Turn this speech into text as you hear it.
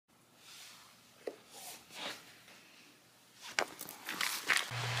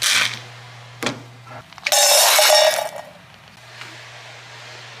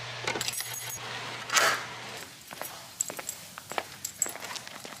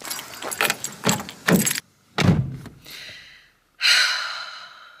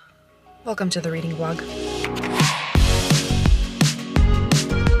Welcome to the reading vlog.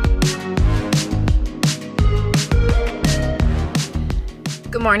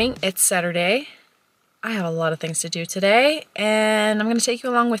 Good morning, it's Saturday. I have a lot of things to do today and I'm gonna take you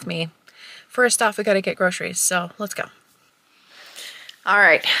along with me. First off, we gotta get groceries, so let's go. All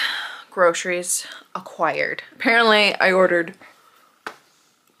right, groceries acquired. Apparently I ordered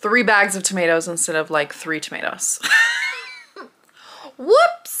 3 bags of tomatoes instead of like 3 tomatoes.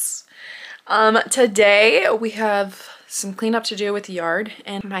 Whoops! Today we have some cleanup to do with the yard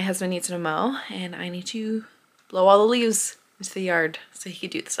and my husband needs to mow and I need to blow all the leaves into the yard so he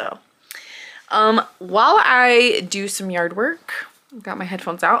could do so. While I do some yard work, I've got my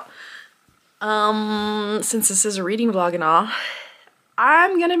headphones out. Since this is a reading vlog and all,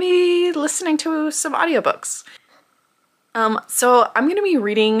 I'm gonna be listening to some audiobooks. So I'm gonna be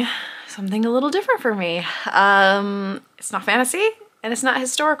reading something a little different for me. It's not fantasy and it's not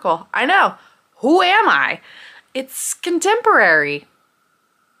historical. I know, who am I? It's contemporary.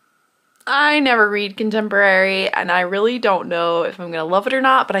 I never read contemporary and I really don't know if I'm gonna love it or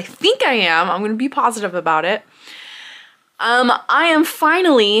not, but I think I am. I'm gonna be positive about it. I am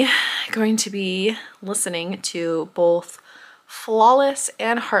finally going to be listening to both Flawless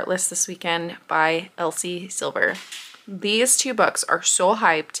and Heartless this weekend by Elsie Silver. These 2 books are so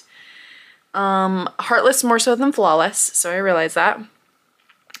hyped. Heartless more so than Flawless, so I realize that.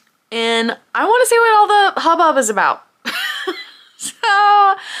 And I want to see what all the hubbub is about. So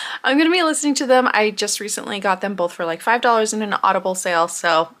I'm gonna be listening to them. I just recently got them both for like $5 in an Audible sale,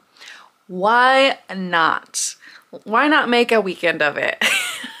 so why not? Why not make a weekend of it?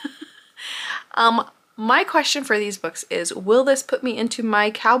 My question for these books is, will this put me into my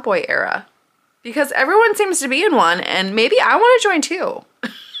cowboy era? Because everyone seems to be in one and maybe I want to join too.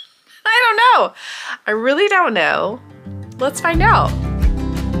 I don't know. I really don't know. Let's find out.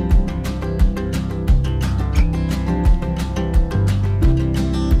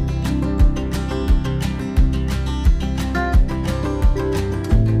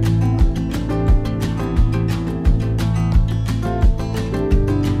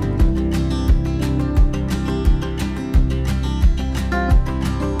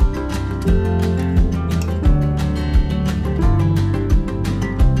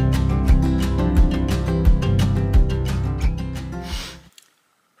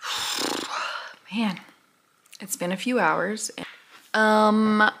 It's been a few hours.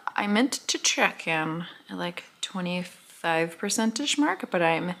 I meant to check in at like 25%ish mark, but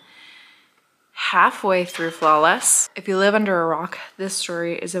I'm halfway through Flawless. If you live under a rock, this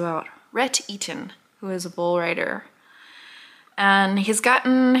story is about Rhett Eaton, who is a bull rider. And he's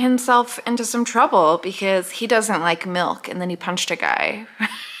gotten himself into some trouble because he doesn't like milk and then he punched a guy.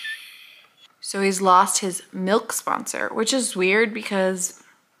 So he's lost his milk sponsor, which is weird because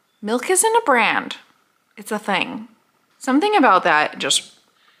milk isn't a brand. It's a thing. Something about that just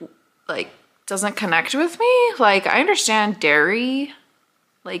like doesn't connect with me. Like I understand dairy,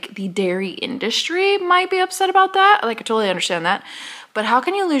 like the dairy industry might be upset about that. Like I totally understand that. But how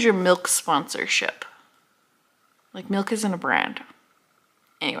can you lose your milk sponsorship? Like milk isn't a brand.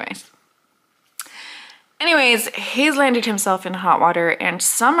 Anyways, he's landed himself in hot water and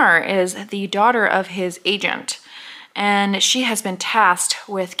Summer is the daughter of his agent. And she has been tasked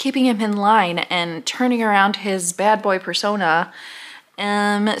with keeping him in line and turning around his bad boy persona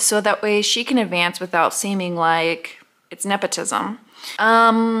so that way she can advance without seeming like it's nepotism.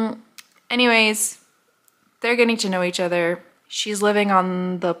 Anyways, they're getting to know each other. She's living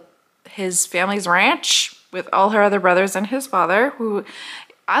on his family's ranch with all her other brothers and his father, who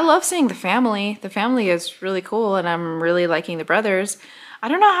I love seeing the family. The family is really cool and I'm really liking the brothers. I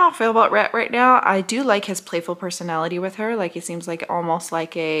don't know how I feel about Rhett right now. I do like his playful personality with her. Like he seems like almost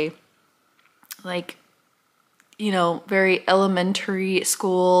like a, like, you know, very elementary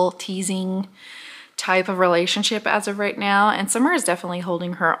school teasing type of relationship as of right now. And Summer is definitely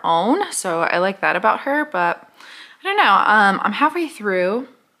holding her own. So I like that about her, but I don't know. I'm halfway through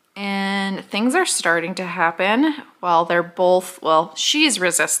and things are starting to happen while they're both, well, she's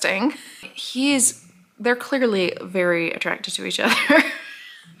resisting. They're clearly very attracted to each other.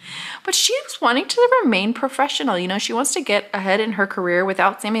 But she's wanting to remain professional. You know, she wants to get ahead in her career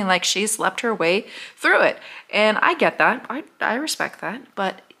without seeming like she's slept her way through it. And I get that. I respect that.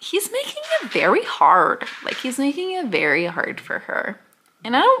 But he's making it very hard. Like, he's making it very hard for her.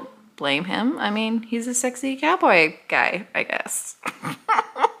 And I don't blame him. I mean, he's a sexy cowboy guy, I guess.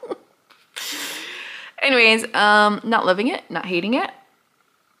 Anyways, not loving it, not hating it.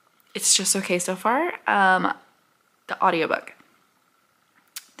 It's just okay so far. The audiobook.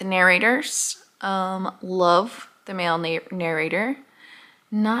 The narrators, love the male narrator.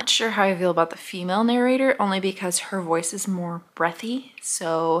 Not sure how I feel about the female narrator, only because her voice is more breathy.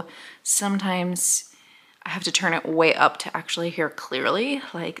 So sometimes I have to turn it way up to actually hear clearly.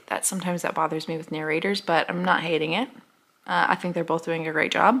 Like that, sometimes that bothers me with narrators, but I'm not hating it. I think they're both doing a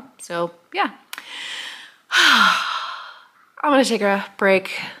great job. So yeah, I'm gonna take a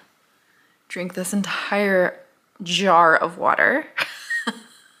break, drink this entire jar of water.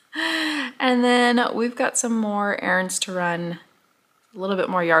 And then we've got some more errands to run, a little bit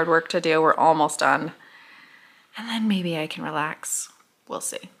more yard work to do. We're almost done. And then maybe I can relax. We'll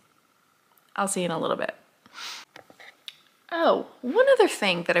see. I'll see you in a little bit. Oh, one other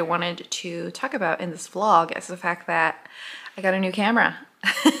thing that I wanted to talk about in this vlog is the fact that I got a new camera.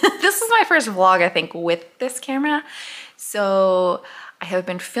 This is my first vlog, I think, with this camera. So I have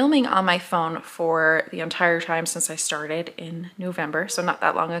been filming on my phone for the entire time since I started in November, so not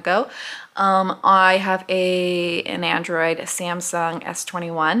that long ago. I have an Android Samsung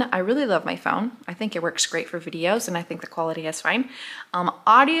S21. I really love my phone. I think it works great for videos, and I think the quality is fine.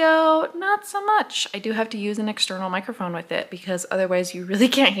 Audio, not so much. I do have to use an external microphone with it because otherwise you really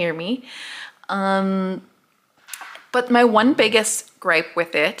can't hear me. But my one biggest gripe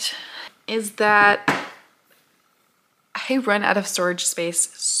with it is that I run out of storage space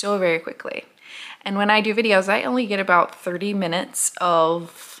so very quickly. And when I do videos, I only get about 30 minutes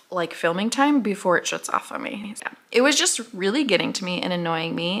of like filming time before it shuts off on me. It was just really getting to me and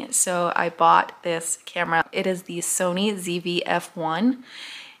annoying me. So I bought this camera. It is the Sony zv1f.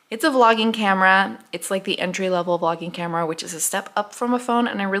 It's a vlogging camera. It's like the entry-level vlogging camera, which is a step up from a phone.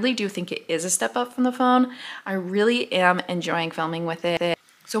 And I really do think it is a step up from the phone. I really am enjoying filming with it.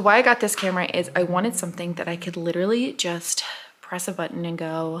 So why I got this camera is I wanted something that I could literally just press a button and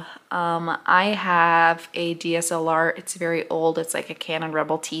go. I have a DSLR. It's very old. It's like a Canon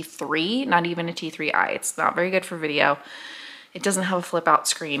Rebel T3, not even a T3i. It's not very good for video. It doesn't have a flip out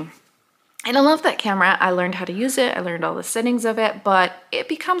screen. And I love that camera. I learned how to use it. I learned all the settings of it, but it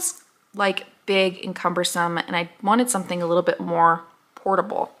becomes like big and cumbersome, and I wanted something a little bit more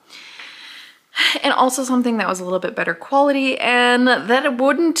portable. And also something that was a little bit better quality and that it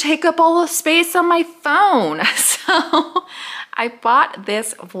wouldn't take up all the space on my phone. So I bought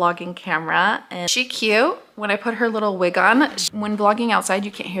this vlogging camera, and she's cute. When I put her little wig on, when vlogging outside,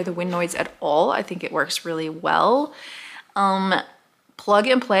 you can't hear the wind noise at all. I think it works really well. Plug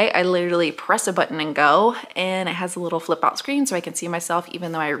and play, I literally press a button and go, and it has a little flip out screen so I can see myself,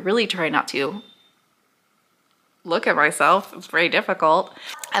 even though I really try not to look at myself. It's very difficult.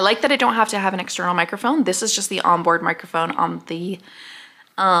 I like that I don't have to have an external microphone. This is just the onboard microphone on the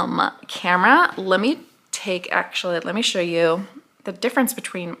camera. Let me show you the difference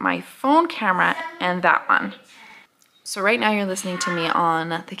between my phone camera and that one. So right now you're listening to me on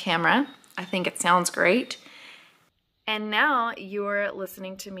the camera. I think it sounds great. And now you're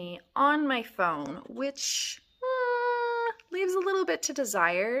listening to me on my phone, which leaves a little bit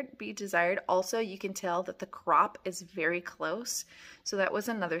to be desired. Also, you can tell that the crop is very close. So that was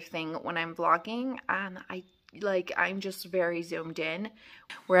another thing when I'm vlogging. I'm just very zoomed in.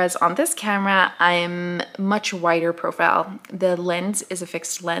 Whereas on this camera, I'm much wider profile. The lens is a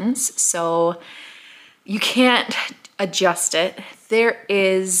fixed lens, so you can't adjust it. There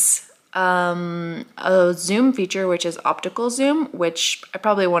is a zoom feature, which is optical zoom, which I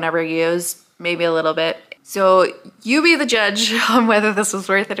probably won't ever use, maybe a little bit. So you be the judge on whether this was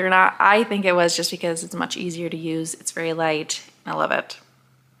worth it or not. I think it was, just because it's much easier to use. It's very light. I love it.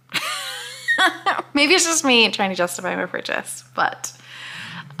 Maybe it's just me trying to justify my purchase, but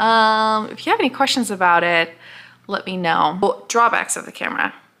if you have any questions about it, let me know. Well, drawbacks of the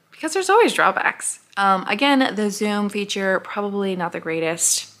camera, because there's always drawbacks. Again, the zoom feature, probably not the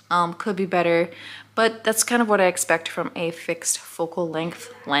greatest. Could be better, but that's kind of what I expect from a fixed focal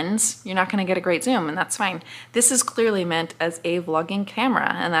length lens. You're not gonna get a great zoom, and that's fine. This is clearly meant as a vlogging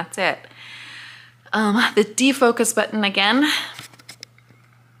camera, and that's it. The defocus button, again,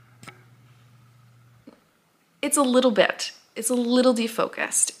 it's a little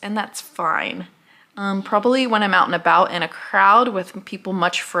defocused, and that's fine. Probably when I'm out and about in a crowd with people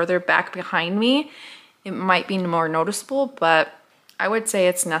much further back behind me, it might be more noticeable, but I would say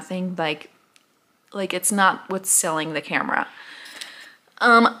it's nothing like it's not what's selling the camera.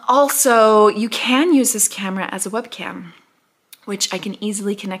 Also, you can use this camera as a webcam, which I can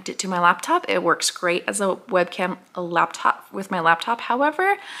easily connect it to my laptop. It works great as a webcam, with my laptop.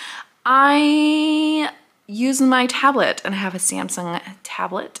 However, I use my tablet, and I have a Samsung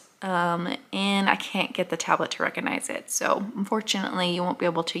tablet, and I can't get the tablet to recognize it. So unfortunately, you won't be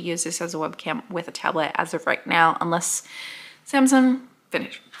able to use this as a webcam with a tablet as of right now, unless Samsung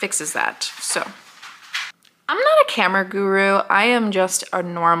fixes that. So I'm not a camera guru. I am just a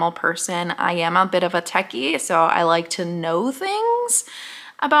normal person. I am a bit of a techie, so I like to know things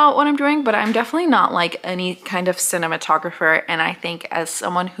about what I'm doing, but I'm definitely not like any kind of cinematographer. And I think as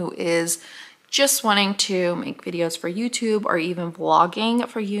someone who is just wanting to make videos for YouTube or even vlogging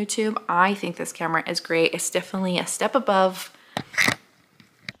for YouTube, I think this camera is great. It's definitely a step above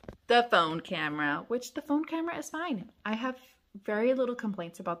the phone camera, which the phone camera is fine. I have very little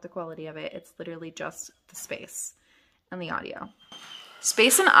complaints about the quality of it. It's literally just the space and the audio.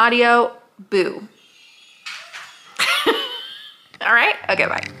 Space and audio, boo. All right, okay,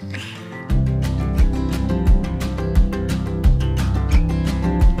 bye.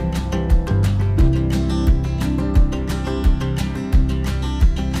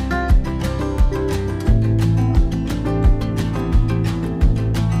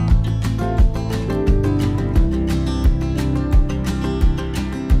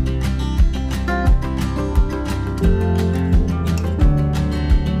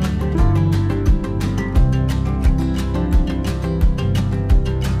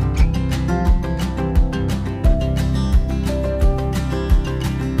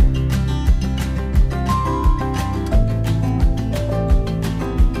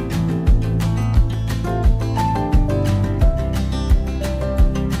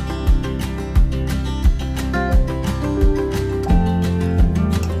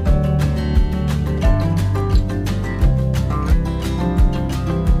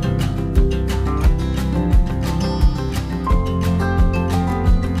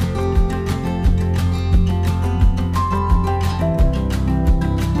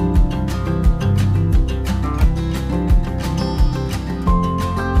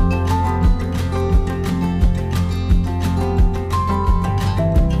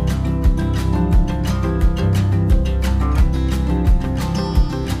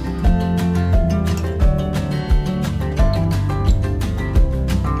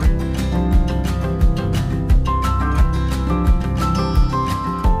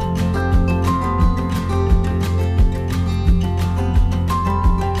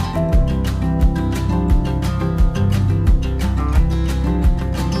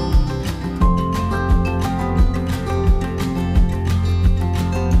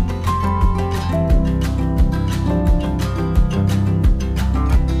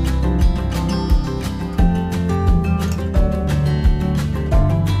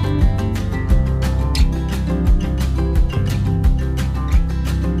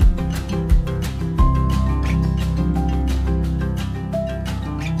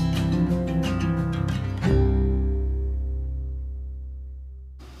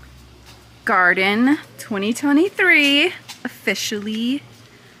 Garden 2023 officially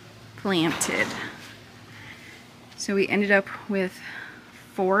planted. So we ended up with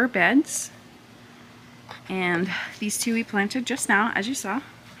 4 beds, and these 2 we planted just now, as you saw.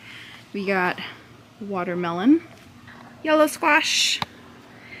 We got watermelon, yellow squash,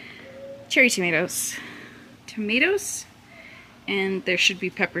 cherry tomatoes, and there should be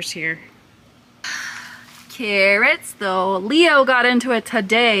peppers here. Carrots though. Leo got into it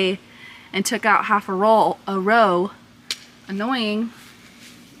today and took out half a row. Annoying.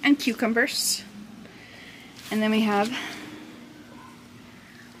 And cucumbers. And then we have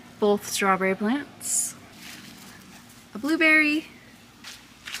both strawberry plants, a blueberry,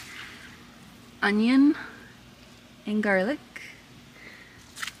 onion, and garlic.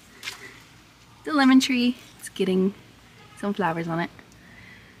 The lemon tree, it's getting some flowers on it.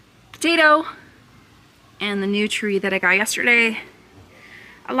 Potato, and the new tree that I got yesterday,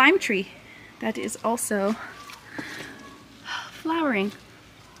 a lime tree that is also flowering.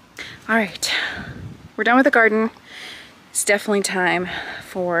 All right, we're done with the garden. It's definitely time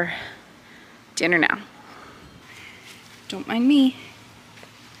for dinner now. Don't mind me.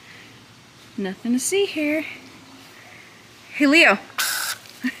 Nothing to see here. Hey, Leo.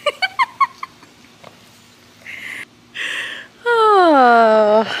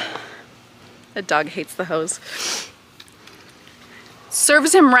 Oh, the dog hates the hose.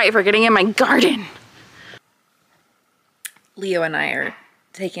 Serves him right for getting in my garden. Leo and I are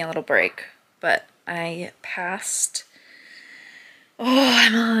taking a little break, but I passed. Oh,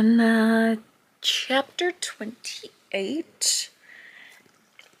 I'm on chapter 28.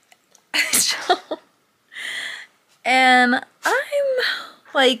 And I'm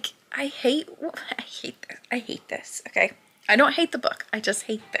like, I hate this, okay? I don't hate the book, I just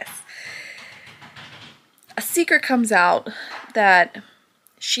hate this. A secret comes out that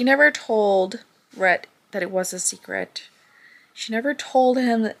she never told Rhett that it was a secret. She never told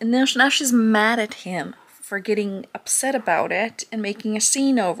him, and now she's mad at him for getting upset about it and making a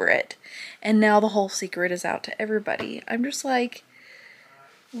scene over it. And now the whole secret is out to everybody. I'm just like,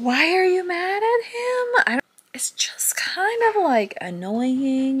 why are you mad at him? It's just kind of like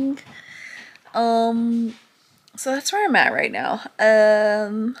annoying. So that's where I'm at right now.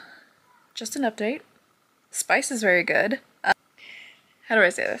 Just an update. Spice is very good. How do I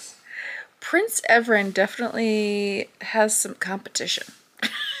say this? Prince Evren definitely has some competition.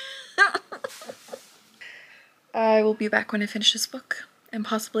 I will be back when I finish this book and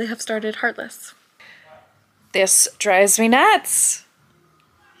possibly have started Heartless. This drives me nuts.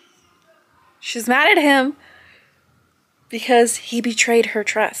 She's mad at him because he betrayed her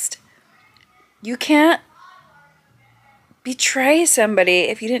trust. You can't betray somebody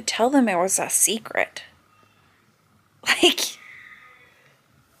if you didn't tell them it was a secret. Like,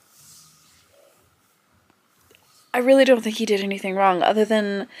 I really don't think he did anything wrong other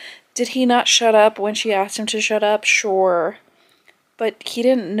than, did he not shut up when she asked him to shut up? Sure. But he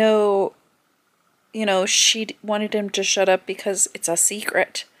didn't know, you know, she wanted him to shut up because it's a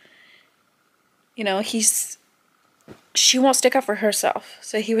secret. You know, she won't stick up for herself,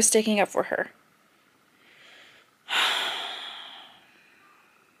 so he was sticking up for her.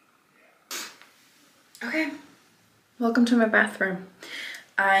 Okay, welcome to my bathroom.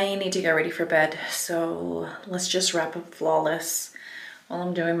 I need to get ready for bed, so let's just wrap up Flawless while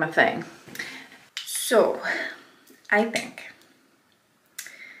I'm doing my thing. So, I think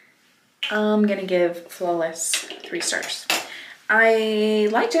I'm gonna give Flawless 3 stars. I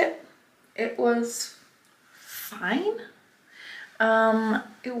liked it. It was fine.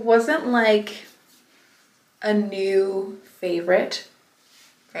 It wasn't like a new favorite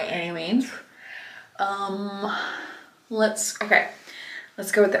by any means. Let's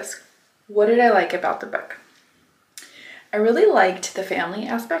go with this. What did I like about the book? I really liked the family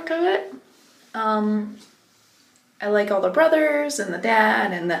aspect of it. I like all the brothers and the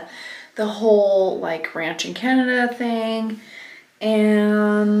dad and the whole like ranch in Canada thing.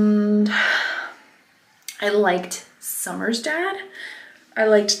 And I liked Summer's dad. I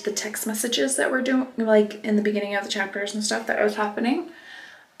liked the text messages that were doing, like in the beginning of the chapters and stuff that was happening.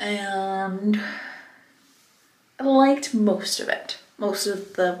 And I liked most of it. Most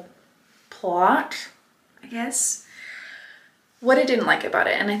of the plot, I guess. What I didn't like about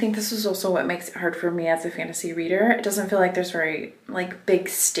it, and I think this is also what makes it hard for me as a fantasy reader, it doesn't feel like there's very like big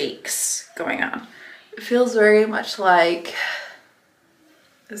stakes going on. It feels very much like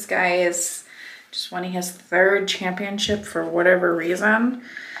this guy is just winning his 3rd championship for whatever reason.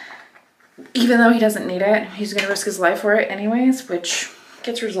 Even though he doesn't need it, he's gonna risk his life for it anyways, which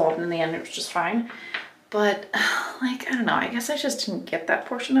gets resolved in the end, it was just fine. But like, I don't know, I guess I just didn't get that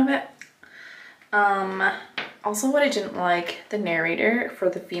portion of it. Also what I didn't like, the narrator for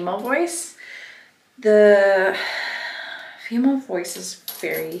the female voice. The female voice is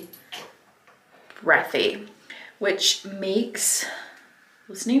very breathy, which makes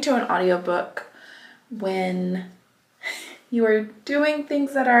listening to an audiobook when you are doing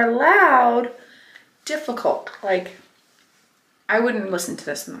things that are loud difficult. Like, I wouldn't listen to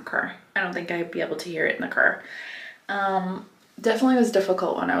this in the car. I don't think I'd be able to hear it in the car. Definitely was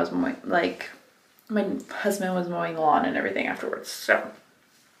difficult when I was mowing, like my husband was mowing the lawn and everything afterwards. So,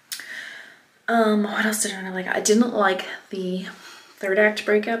 what else did I not like? I didn't like the 3rd act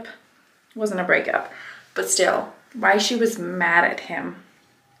breakup. It wasn't a breakup, but still, why she was mad at him.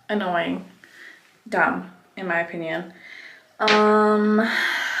 Annoying. Dumb, in my opinion. The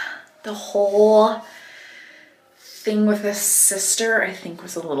whole thing with his sister, I think,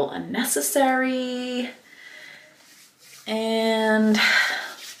 was a little unnecessary. And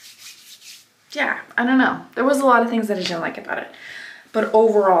yeah, I don't know. There was a lot of things that I didn't like about it. But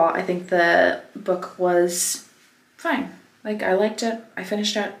overall, I think the book was fine. Like, I liked it. I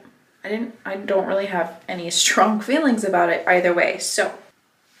finished it. I don't really have any strong feelings about it either way. So,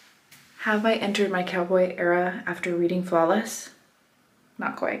 have I entered my cowboy era after reading Flawless?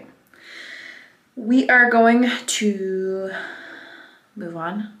 Not quite. We are going to move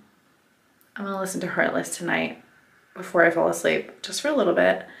on. I'm gonna listen to Heartless tonight before I fall asleep, just for a little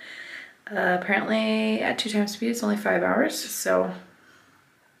bit. Apparently at 2 times speed it's only 5 hours, so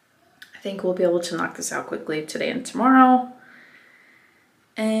I think we'll be able to knock this out quickly today and tomorrow.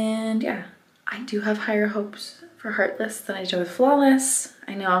 And yeah, I do have higher hopes for Heartless than I do with Flawless.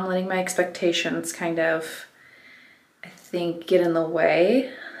 I know I'm letting my expectations kind of, I think, get in the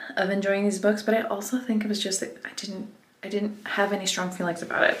way of enjoying these books, but I also think it was just that I didn't have any strong feelings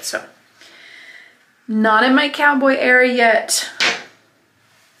about it. So, not in my cowboy era yet,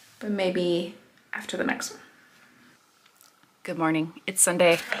 but maybe after the next one. Good morning. It's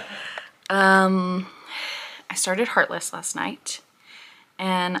Sunday. I started Heartless last night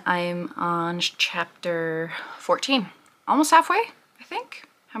and I'm on chapter 14. Almost halfway, I think.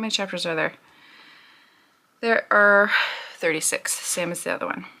 How many chapters are there? There are 36, same as the other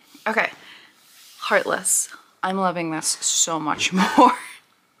one. Okay, Heartless. I'm loving this so much more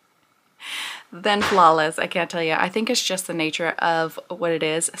than Flawless, I can't tell you. I think it's just the nature of what it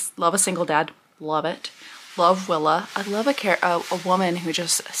is. Love a single dad, love it. Love Willa. I love a woman who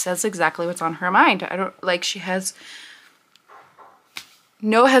just says exactly what's on her mind. I don't, like, she has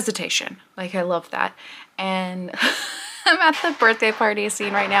no hesitation. Like, I love that. And I'm at the birthday party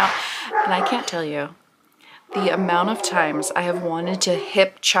scene right now, and I can't tell you the amount of times I have wanted to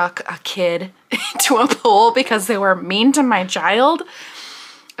hip chuck a kid into a pool because they were mean to my child.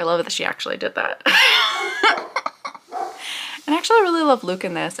 I love that she actually did that. And I actually really love Luke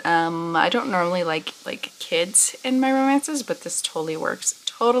in this. I don't normally like kids in my romances, but this totally works.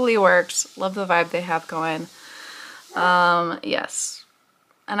 Totally works. Love the vibe they have going. Yes.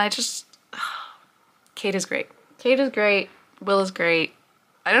 And I just, Kate is great. Kate is great. Will is great.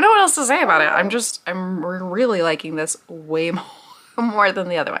 I don't know what else to say about it. I'm really liking this way more than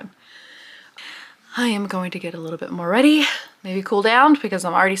the other one. I am going to get a little bit more ready, maybe cool down because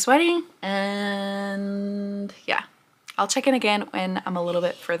I'm already sweating, and yeah, I'll check in again when I'm a little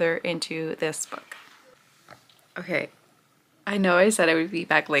bit further into this book. Okay, I know I said I would be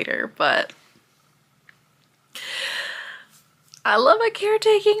back later, but I love a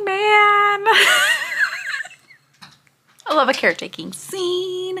caretaking man. I love a caretaking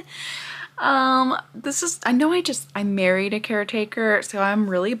scene. This is, I know I married a caretaker, so I'm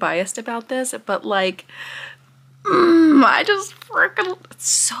really biased about this, but like, I just freaking, it's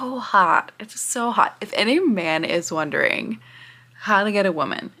so hot. It's so hot. If any man is wondering how to get a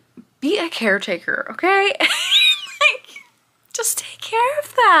woman, be a caretaker, okay? Like, just take care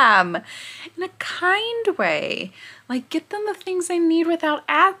of them in a kind way. Like, get them the things they need without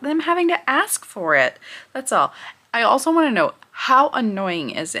them having to ask for it. That's all. I also want to know, how annoying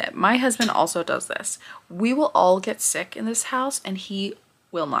is it? My husband also does this. We will all get sick in this house and he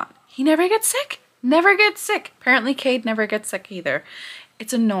will not. He never gets sick. Never gets sick. Apparently Cade never gets sick either.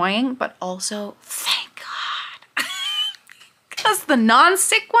 It's annoying, but also thank God. Because the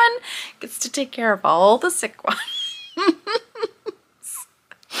non-sick one gets to take care of all the sick ones.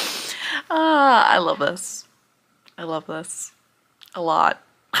 I love this. I love this a lot.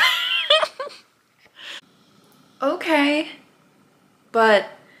 Okay, but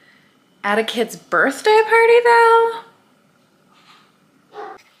at a kid's birthday party though?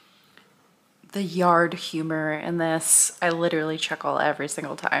 The yard humor in this, I literally chuckle every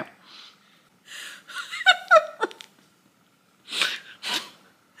single time.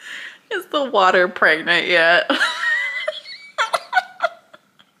 Is the water pregnant yet?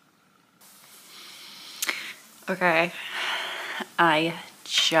 Okay, I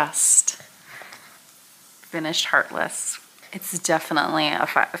just finished Heartless. It's definitely a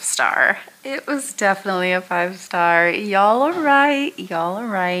 5-star. It was definitely a 5-star. Y'all are right. Y'all are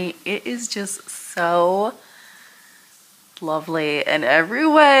right. It is just so lovely in every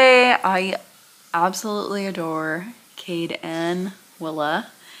way. I absolutely adore Cade and Willa.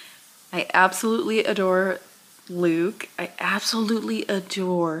 I absolutely adore Luke. I absolutely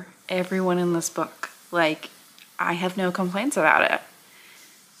adore everyone in this book. Like, I have no complaints about it.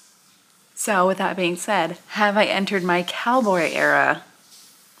 So with that being said, have I entered my cowboy era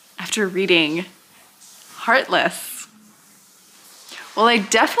after reading Heartless? Well, I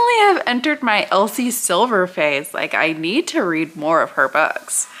definitely have entered my Elsie Silver phase. Like, I need to read more of her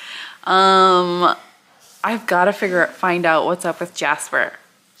books. I've got to find out what's up with Jasper.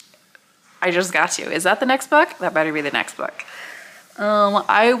 I just got to. Is that the next book? That better be the next book.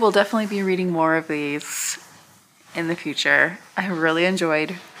 I will definitely be reading more of these in the future. I really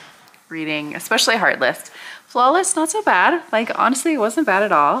enjoyed reading, especially Heartless. Flawless, not so bad. Like, honestly, it wasn't bad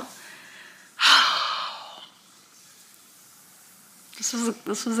at all. This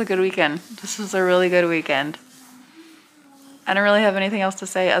was a good weekend. This was a really good weekend. I don't really have anything else to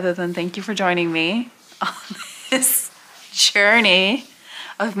say other than thank you for joining me on this journey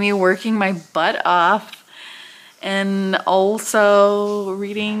of me working my butt off and also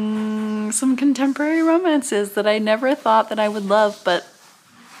reading some contemporary romances that I never thought that I would love, but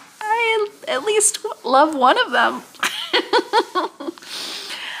I at least love one of them.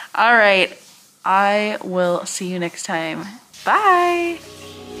 All right, I will see you next time. Bye.